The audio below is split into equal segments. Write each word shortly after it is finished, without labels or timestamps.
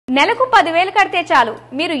నెలకు 10,000 కడితే చాలు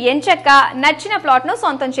మీరు ఎంచక్క నచ్చిన ప్లాట్ ను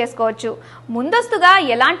సొంతం చేసుకోవచ్చు. ముందస్తుగా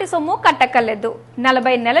ఎలాంటి సొమ్ము కట్టక్కర్లేదు.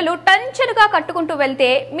 40 నెలలు టంచనుగా కట్టుకుంటూ వెళ్తే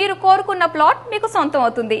మీరు కోరుకున్న ప్లాట్ మీకు సొంతం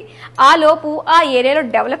అవుతుంది. ఆ లోపు ఆ ఏరియాలో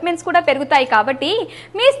డెవలప్మెంట్స్ కూడా పెరుగుతాయి కాబట్టి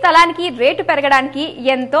మీ స్థలానికి రేటు పెరగడానికి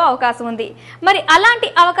ఎంతో అవకాశం ఉంది. మరి అలాంటి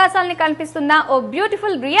అవకాశాలను కల్పిస్తున్న ఓ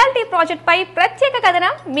బ్యూటిఫుల్ రియాలిటీ ప్రాజెక్ట్ పై ప్రత్యేక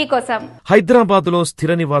కథనం మీకోసం. హైదరాబాద్లో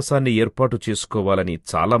స్థిర నివాసాన్ని ఏర్పాటు చేసుకోవాలని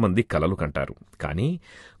చాలా మంది కలలు కంటారు. కానీ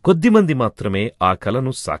కొద్దిమంది మాత్రమే ఆ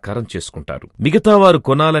కలను సాకారం చేసుకుంటారు. మిగతా వారు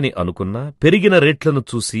కొనాలని అనుకున్నా పెరిగిన రేట్లను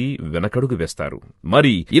చూసి వెనకడుగు వేస్తారు.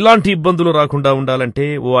 మరి ఇలాంటి ఇబ్బందులు రాకుండా ఉండాలంటే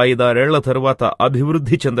ఓ 5-6 ఏళ్ల తరువాత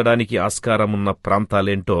అభివృద్ధి చెందడానికి ఆస్కారమున్న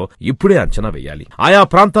ప్రాంతాలేంటో ఇప్పుడే అంచనా వేయాలి. ఆయా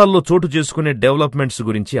ప్రాంతాల్లో చోటు చేసుకునే డెవలప్మెంట్స్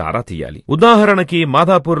గురించి ఆరా తీయాలి. ఉదాహరణకి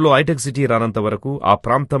మాదాపూర్లో హైటెక్ సిటీ రానంత వరకు ఆ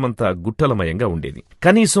ప్రాంతమంతా గుట్టలమయంగా ఉండేది.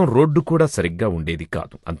 కనీసం రోడ్డు కూడా సరిగ్గా ఉండేది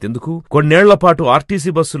కాదు. అంతెందుకు కొన్నేళ్ల పాటు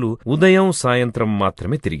ఆర్టీసీ బస్సులు ఉదయం సాయంత్రం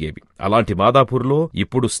మాత్రమే తిరిగేవి. అలాంటి మాదాపూర్లో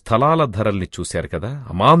ఇప్పుడు స్థలాల ధరల్ని చూశారు కదా,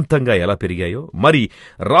 అమాంతంగా ఎలా పెరిగాయో. మరి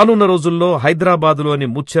రానున్న రోజుల్లో హైదరాబాదులోని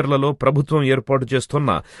ముచ్చెర్లలో ప్రభుత్వం ఏర్పాటు చేస్తున్న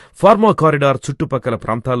ఫార్మా కారిడార్ చుట్టుపక్కల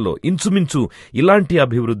ప్రాంతాల్లో ఇంచుమించు ఇలాంటి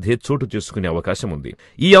అభివృద్ధి చోటు చేసుకునే అవకాశం ఉంది.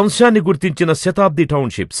 ఈ అంశాన్ని గుర్తించిన శతాబ్ది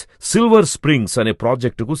టౌన్షిప్స్ సిల్వర్ స్ప్రింగ్స్ అనే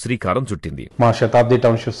ప్రాజెక్టుకు శ్రీకారం చుట్టింది. మా శతాబ్ది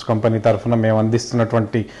టౌన్షిప్స్ కంపెనీ తరఫున మేము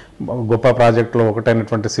అందిస్తున్నటువంటి గొప్ప ప్రాజెక్టులో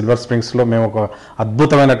ఒకటైనటువంటి సిల్వర్ స్ప్రింగ్స్ లో మేము ఒక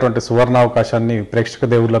అద్భుతమైనటువంటి సువర్ణావకాశాన్ని ప్రేక్షక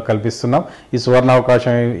దేవుళ్ళలో కల్పిస్తున్నాం. ఈ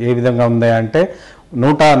సువర్ణావకాశం ఏ విధంగా ఉంది అంటే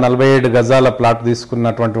 147 గజాల ప్లాట్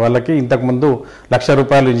తీసుకున్నటువంటి వాళ్ళకి ఇంతకుముందు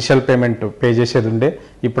 ₹1,00,000 ఇనిషియల్ పేమెంట్ పే చేసేది ఉండే.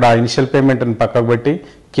 ఇప్పుడు ఆ ఇనిషియల్ పేమెంట్ని పక్కకు పెట్టి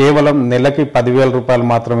కేవలం నెలకి ₹10,000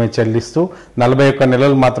 మాత్రమే చెల్లిస్తూ 41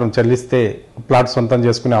 నెలలు మాత్రం చెల్లిస్తే ప్లాట్ సొంతం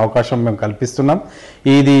చేసుకునే అవకాశం మేము కల్పిస్తున్నాం.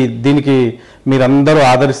 దీనికి మీరందరూ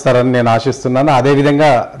ఆదరిస్తారని నేను ఆశిస్తున్నాను.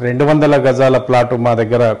 అదేవిధంగా 200 గజాల ప్లాట్ మా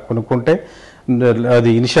దగ్గర కొనుక్కుంటే అది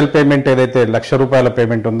ఇనిషియల్ పేమెంట్ ఏదైతే ₹1,00,000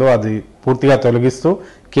 పేమెంట్ ఉందో అది పూర్తిగా తొలగిస్తూ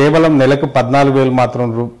కేవలం నెలకు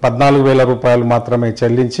 ₹14,000 మాత్రమే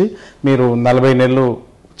చెల్లించి మీరు 40 నెలలు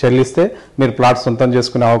చెల్లిస్తే మీరు ప్లాట్ సొంతం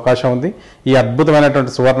చేసుకునే అవకాశం ఉంది. ఈ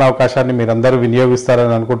అద్భుతమైనటువంటి సువర్ణావకాశాన్ని మీరందరూ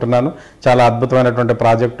వినియోగిస్తారని అనుకుంటున్నాను. చాలా అద్భుతమైనటువంటి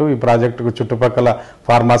ప్రాజెక్టు. ఈ ప్రాజెక్టుకు చుట్టుపక్కల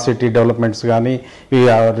ఫార్మాసిటీ డెవలప్మెంట్స్ కానీ, ఈ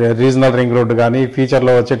రీజనల్ రింగ్ రోడ్డు కానీ,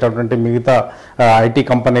 ఫ్యూచర్లో వచ్చేటటువంటి మిగతా ఐటీ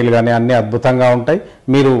కంపెనీలు కానీ అన్నీ అద్భుతంగా ఉంటాయి.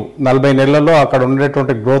 మీరు 40 నెలల్లో అక్కడ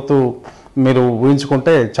ఉండేటువంటి గ్రోత్ మీరు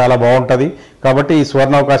ఊహించుకుంటే చాలా బాగుంటుంది. కాబట్టి ఈ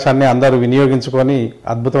సువర్ణావకాశాన్ని అందరూ వినియోగించుకొని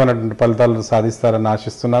అద్భుతమైనటువంటి ఫలితాలను సాధిస్తారని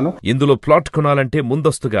ఆశిస్తున్నాను. ఇందులో ప్లాట్ కొనాలంటే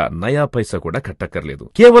ముందస్తుగా నయా పైసా కూడా కట్టక్కర్లేదు.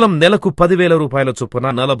 కేవలం నెలకు ₹10,000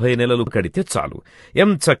 చొప్పున 40 నెలలు కడితే చాలు.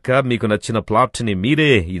 ఎంచక్క మీకు నచ్చిన ప్లాట్ ని మీరే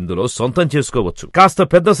ఇందులో సొంతం చేసుకోవచ్చు. కాస్త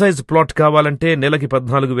పెద్ద సైజు ప్లాట్ కావాలంటే నెలకి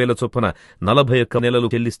 ₹14,000 చొప్పున 41 నెలలు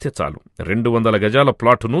చెల్లిస్తే చాలు 200 గజాల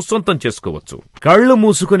ప్లాట్ ను సొంతం చేసుకోవచ్చు. కళ్లు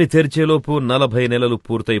మూసుకొని తెరిచేలోపు 40 నెలలు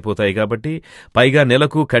పూర్తయిపోతాయి కాబట్టి, పైగా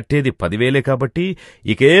నెలకు కట్టేది 10,000 కాబట్టి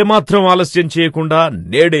ఇకేమాత్రం ఆలస్యం చేయకుండా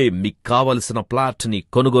నేడే మీకు కావలసిన ప్లాట్ ని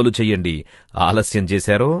కొనుగోలు చెయ్యండి. ఆలస్యం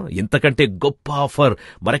చేశారో ఇంతకంటే గొప్ప ఆఫర్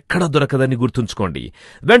మరెక్కడా దొరకదని గుర్తుంచుకోండి.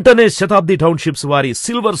 వెంటనే శతాబ్ది టౌన్షిప్స్ వారి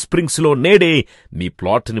సిల్వర్ స్ప్రింగ్స్ లో నేడే మీ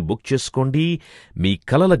ప్లాట్ ని బుక్ చేసుకోండి. మీ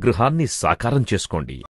కలల గృహాన్ని సాకారం చేసుకోండి.